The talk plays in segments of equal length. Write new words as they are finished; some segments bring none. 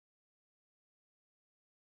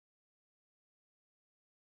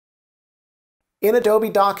In Adobe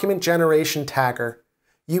Document Generation Tagger,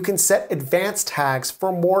 you can set advanced tags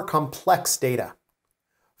for more complex data.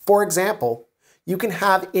 For example, you can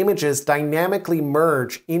have images dynamically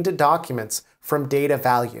merge into documents from data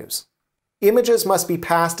values. Images must be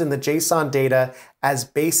passed in the JSON data as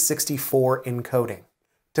base64 encoding.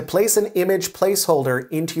 To place an image placeholder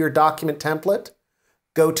into your document template,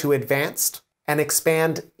 go to Advanced and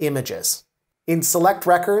expand Images. In Select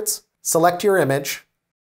Records, select your image,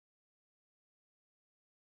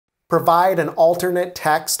 provide an alternate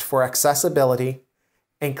text for accessibility,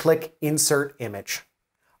 and click Insert Image.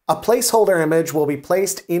 A placeholder image will be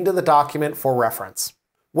placed into the document for reference.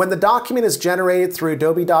 When the document is generated through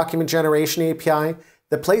Adobe Document Generation API,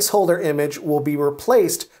 the placeholder image will be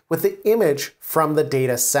replaced with the image from the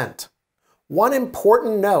data sent. One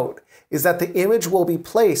important note is that the image will be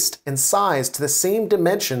placed and sized to the same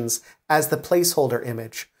dimensions as the placeholder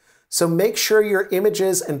image. So make sure your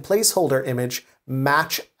images and placeholder image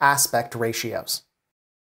match aspect ratios.